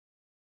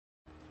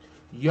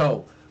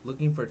Yo,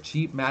 looking for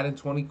cheap Madden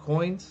 20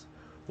 coins?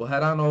 Well,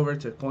 head on over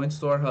to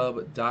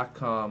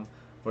coinstorehub.com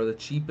for the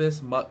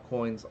cheapest MUT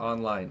coins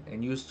online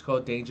and use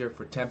code DANGER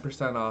for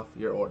 10% off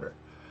your order.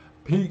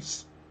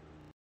 Peace.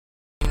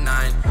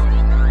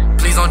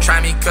 Please don't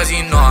try me cause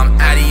you know I'm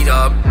added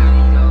up.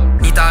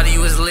 He thought he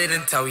was lit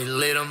until we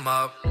lit him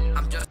up.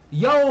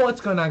 Yo, what's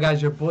going on,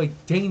 guys? Your boy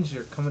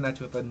Danger coming at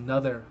you with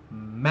another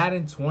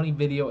Madden 20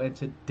 video, and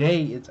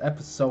today it's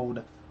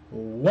episode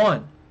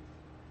 1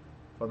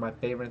 for my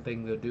favorite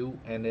thing to do,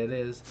 and it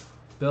is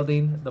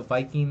building the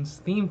Vikings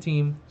theme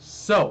team.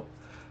 So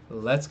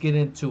let's get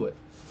into it.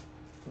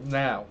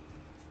 Now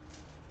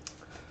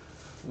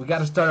we got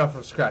to start off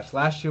from scratch.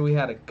 Last year we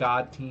had a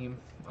god team.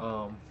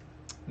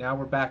 Now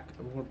we're back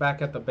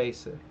at the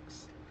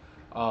basics.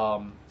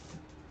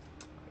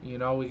 You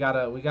know, we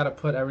gotta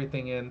put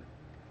everything in.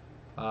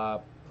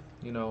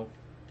 You know,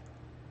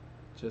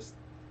 just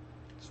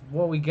it's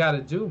what we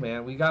gotta do,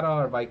 man. We got all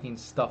our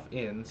Vikings stuff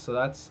in, so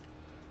that's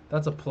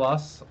a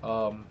plus.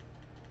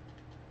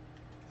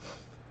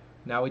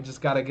 Now we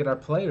just gotta get our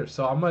players.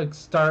 So I'm gonna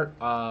start.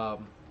 I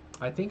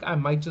think I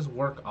might just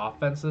work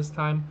offense this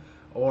time,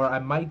 or I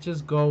might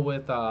just go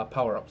with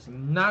power-ups.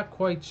 Not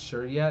quite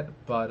sure yet,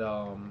 but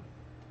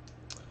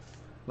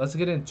let's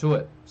get into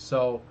it.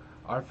 So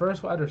our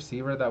first wide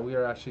receiver that we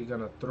are actually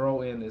going to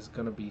throw in is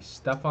going to be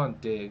Stefon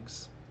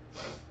Diggs.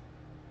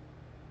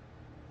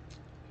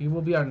 He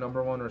will be our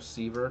 #1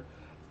 receiver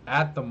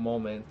at the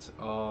moment.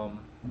 And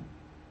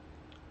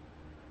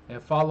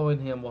following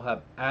him, we'll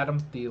have Adam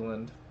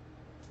Thielen.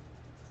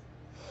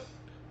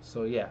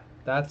 So yeah,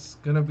 that's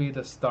going to be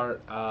the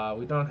start.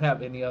 We don't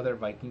have any other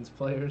Vikings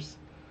players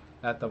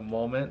at the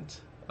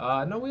moment.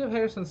 No, we have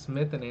Harrison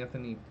Smith and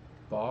Anthony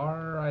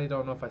Barr. I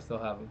don't know if I still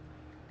have them.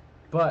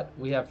 But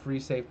we have free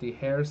safety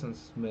Harrison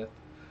Smith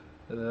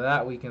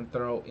that we can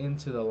throw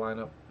into the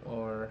lineup.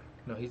 Or,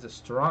 no, he's a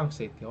strong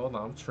safety. Hold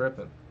on, I'm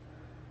tripping.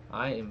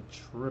 I am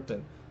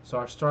tripping. So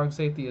our strong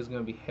safety is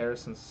going to be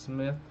Harrison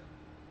Smith.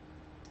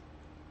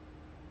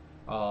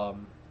 So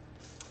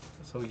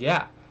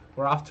yeah,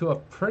 we're off to a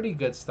pretty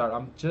good start.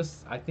 I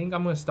think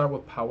I'm going to start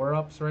with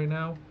power-ups right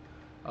now.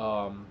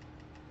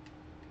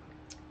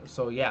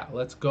 So yeah,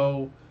 let's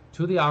go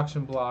to the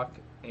auction block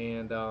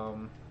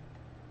and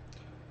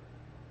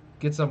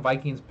get some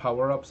Vikings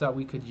power-ups that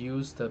we could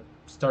use to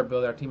start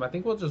building our team. I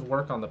think we'll just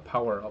work on the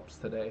power-ups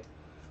today.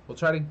 We'll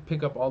try to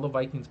pick up all the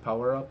Vikings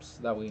power-ups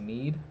that we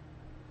need,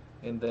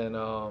 and then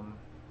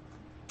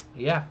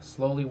yeah,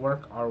 slowly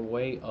work our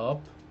way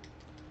up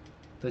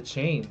the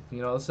chain.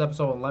 You know, this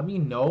episode, let me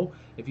know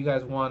if you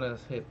guys want to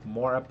hit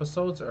more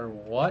episodes or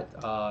what.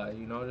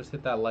 You know, just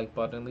hit that like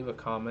button, leave a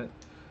comment.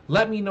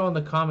 Let me know in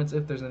the comments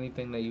if there's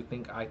anything that you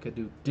think I could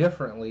do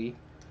differently.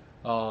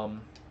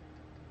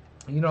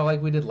 You know,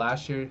 like we did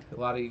last year, a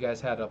lot of you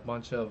guys had a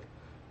bunch of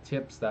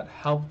tips that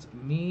helped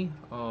me.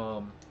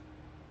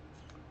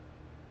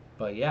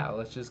 But yeah,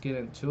 let's just get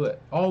into it.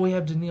 Oh, we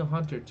have Danielle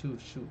Hunter too.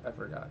 Shoot, I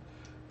forgot.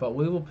 But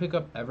we will pick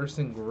up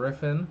Everson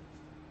Griffin.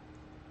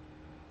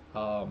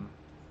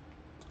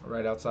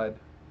 Right outside.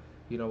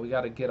 You know, we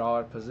got to get all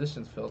our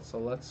positions filled. So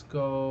let's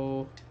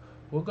go.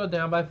 We'll go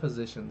down by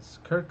positions.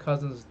 Kirk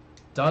Cousins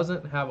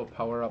doesn't have a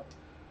power-up.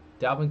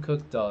 Dalvin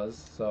Cook does.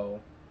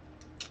 So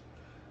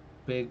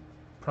big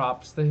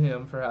props to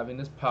him for having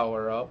his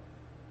power up.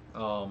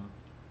 I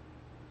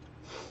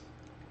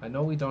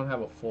know we don't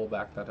have a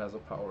fullback that has a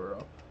power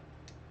up.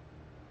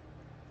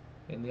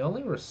 And the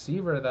only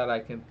receiver that I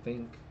can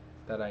think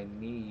that I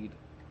need,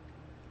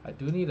 I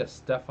do need a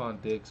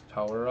Stefon Diggs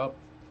power up.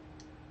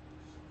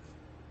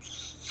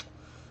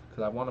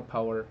 Because I want to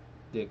power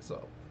Diggs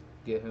up.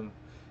 Get him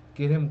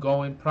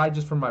going. Probably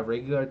just for my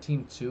regular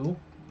team too.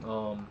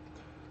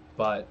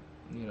 But,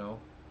 you know,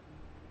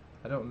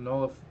 I don't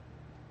know if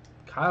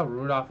Kyle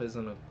Rudolph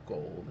isn't a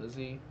gold, is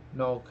he?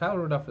 No, Kyle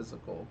Rudolph is a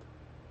gold.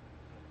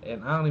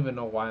 And I don't even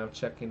know why I'm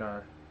checking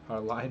our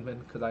linemen,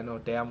 because I know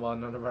damn well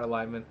none of our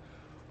linemen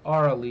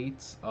are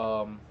elites.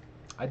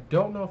 I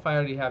don't know if I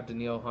already have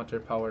Danielle Hunter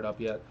powered up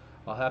yet.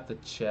 I'll have to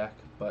check.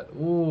 But,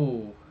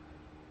 ooh.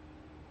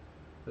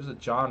 There's a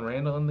John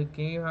Randall in the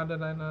game. How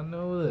did I not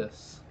know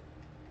this?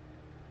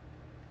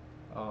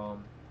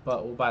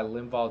 But we'll buy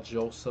Linval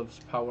Joseph's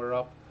power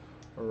up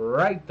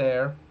right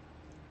there.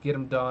 Get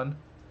him done.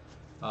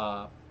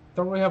 Don't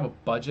really have a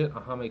budget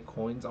on how many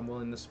coins I'm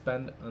willing to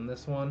spend on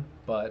this one,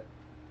 but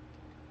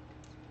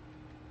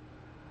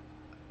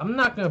I'm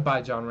not going to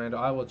buy John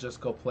Randall. I will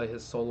just go play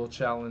his solo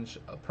challenge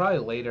probably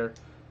later,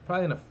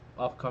 probably in an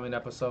upcoming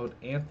episode.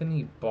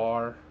 Anthony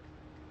Barr,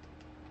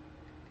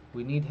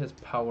 we need his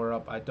power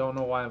up. I don't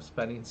know why I'm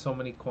spending so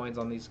many coins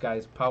on these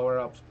guys' power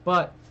ups,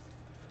 but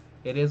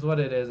it is what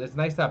it is. It's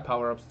nice to have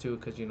power ups too,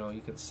 because you know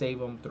you can save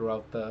them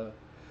throughout the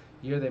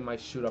year. They might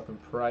shoot up in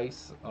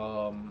price.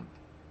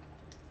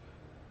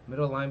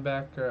 Middle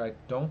linebacker, I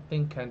don't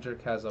think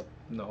Kendrick has a...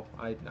 No,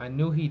 I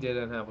knew he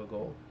didn't have a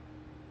goal.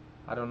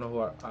 I don't know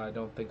who I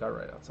don't think our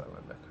right outside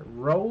linebacker.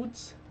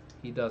 Rhodes,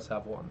 he does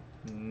have one.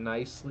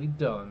 Nicely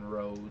done,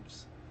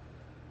 Rhodes.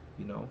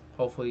 You know,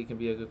 hopefully he can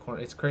be a good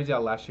corner. It's crazy how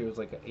last year was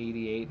like an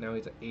 88. Now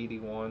he's an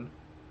 81.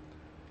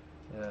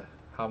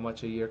 How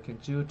much a year can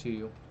do to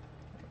you.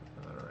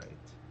 All right.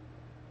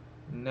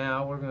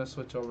 Now we're going to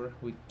switch over.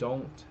 We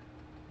don't.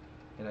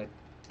 And I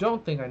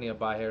don't think I need to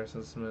buy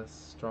Harrison Smith.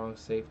 Strong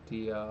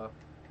safety.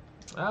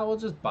 We'll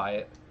just buy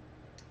it.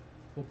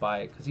 We'll buy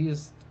it because he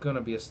is going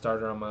to be a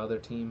starter on my other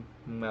team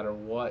no matter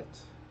what.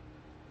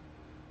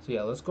 So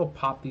yeah, let's go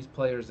pop these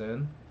players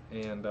in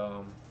and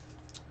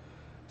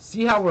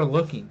see how we're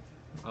looking.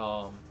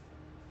 Don't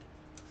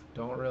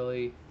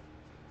really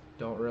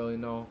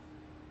know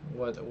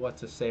what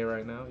to say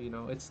right now. You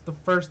know, it's the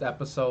first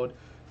episode,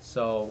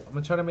 so I'm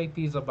gonna try to make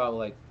these about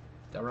like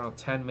around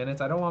 10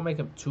 minutes. I don't want to make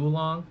them too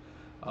long.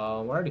 We're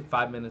already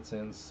 5 minutes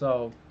in,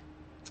 so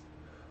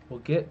we'll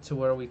get to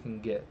where we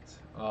can get.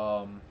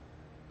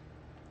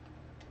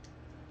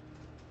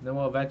 Then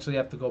we'll eventually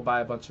have to go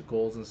buy a bunch of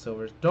golds and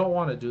silvers. Don't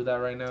want to do that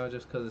right now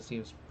just because it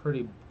seems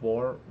pretty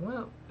boring.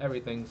 Well,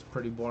 everything's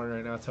pretty boring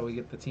right now until we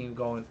get the team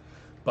going.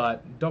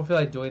 But don't feel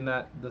like doing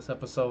that this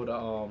episode.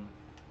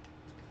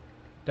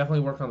 Definitely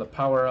work on the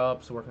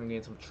power-ups, work on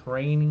getting some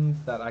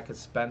training that I could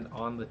spend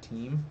on the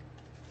team.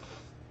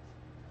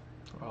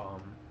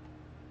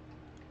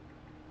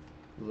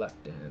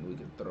 Left end, we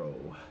can throw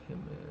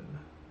him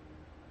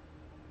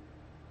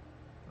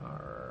in.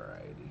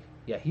 Alrighty.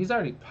 Yeah, he's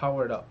already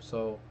powered up,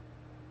 so...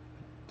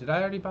 Did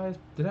I buy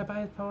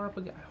his power up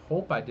again? I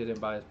hope I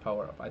didn't buy his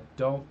power up. I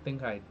don't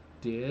think I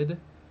did.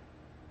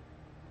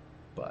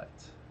 But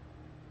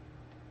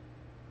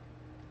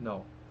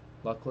no.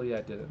 Luckily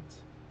I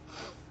didn't.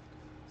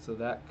 So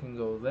that can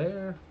go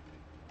there.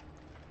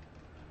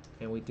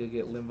 And we did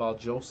get Linval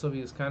Joseph.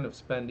 He was kind of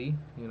spendy,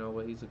 you know,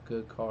 but he's a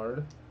good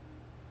card.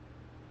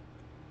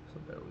 So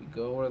there we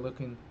go. We're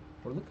looking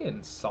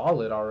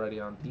solid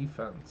already on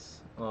defense.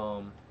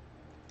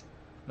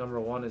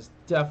 Number one is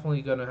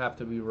definitely going to have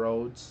to be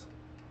Rhodes.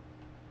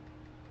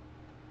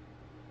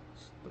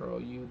 Let's throw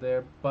you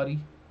there, buddy.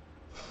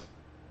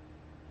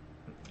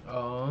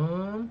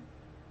 Left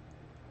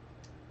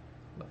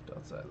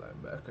outside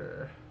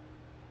linebacker.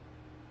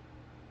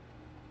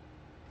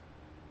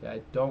 Yeah,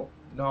 I don't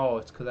know.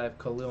 It's because I have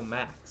Khalil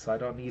Mack, so I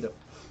don't need a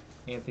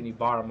Anthony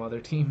Barr on my other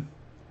team.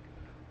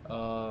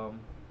 And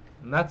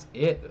that's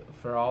it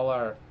for all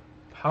our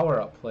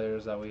power-up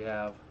players that we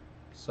have.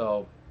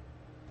 So...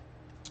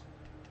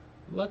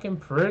 looking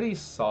pretty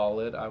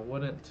solid. I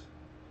wouldn't,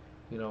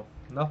 you know,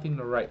 nothing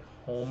to write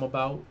home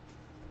about.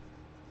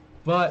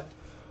 But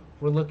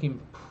we're looking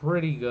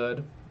pretty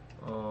good.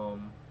 I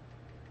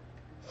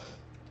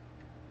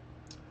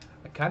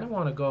kind of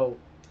want to go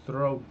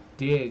throw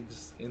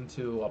Diggs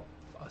into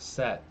a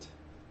set.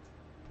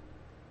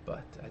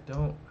 But I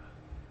don't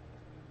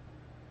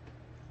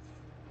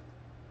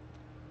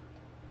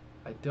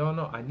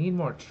know. I need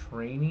more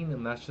training,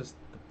 and that's just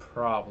the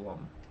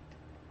problem.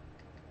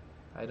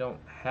 I don't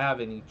have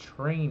any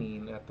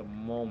training at the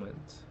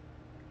moment.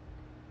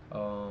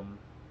 I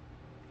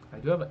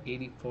do have an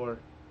 84.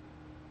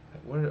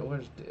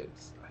 Where's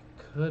Diggs? I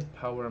could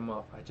power him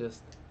up.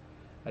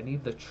 I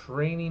need the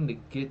training to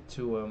get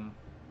to him,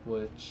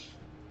 which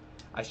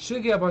I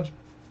should get a bunch.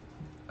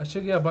 I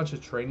should get a bunch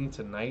of training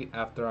tonight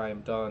after I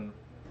am done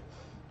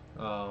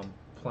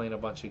playing a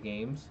bunch of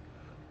games,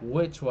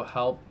 which will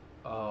help.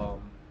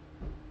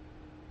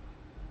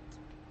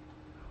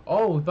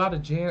 Oh, we bought a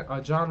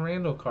John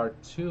Randall card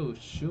too.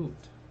 Shoot.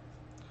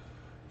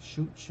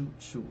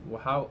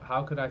 Well,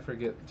 how could I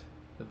forget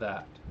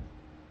that?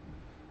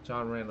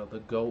 John Randall, the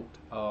GOAT.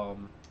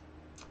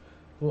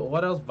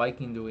 What else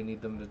Viking do we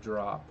need them to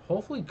drop?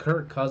 Hopefully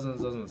Kirk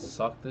Cousins doesn't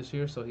suck this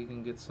year so he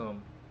can get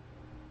some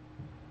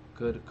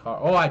good card.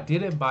 Oh, I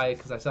didn't buy it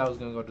because I said I was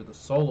going to go to the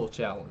solo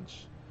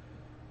challenge.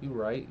 You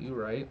right.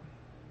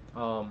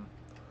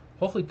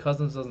 Hopefully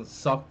Cousins doesn't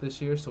suck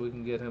this year so we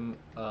can get him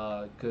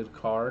a good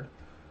card.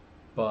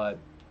 But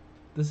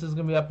this is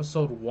going to be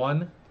episode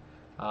 1.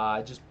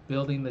 Just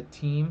building the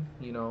team.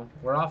 You know,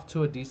 we're off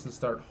to a decent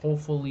start.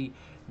 Hopefully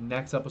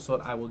next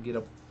episode I will get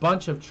a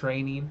bunch of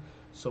training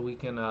so we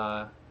can,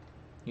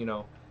 you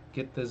know,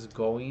 get this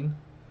going.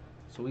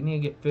 So we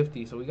need to get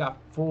 50. So we got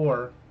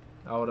 4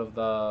 out of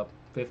the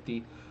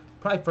 50.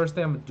 Probably first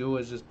thing I'm going to do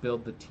is just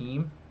build the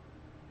team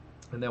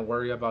and then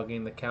worry about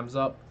getting the chems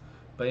up.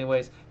 But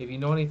anyways, if you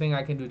know anything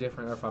I can do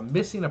different or if I'm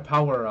missing a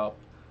power up,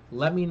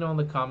 let me know in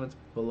the comments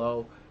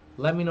below.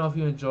 Let me know if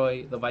you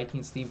enjoy the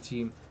Vikings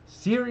team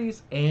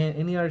series and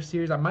any other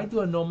series. I might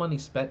do a no money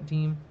spent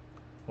team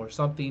or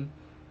something,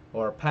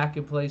 or a pack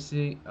and play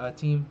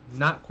team.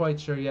 Not quite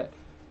sure yet.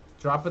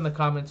 Drop in the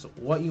comments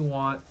what you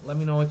want. Let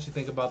me know what you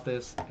think about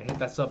this. And hit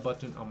that sub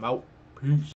button. I'm out. Peace.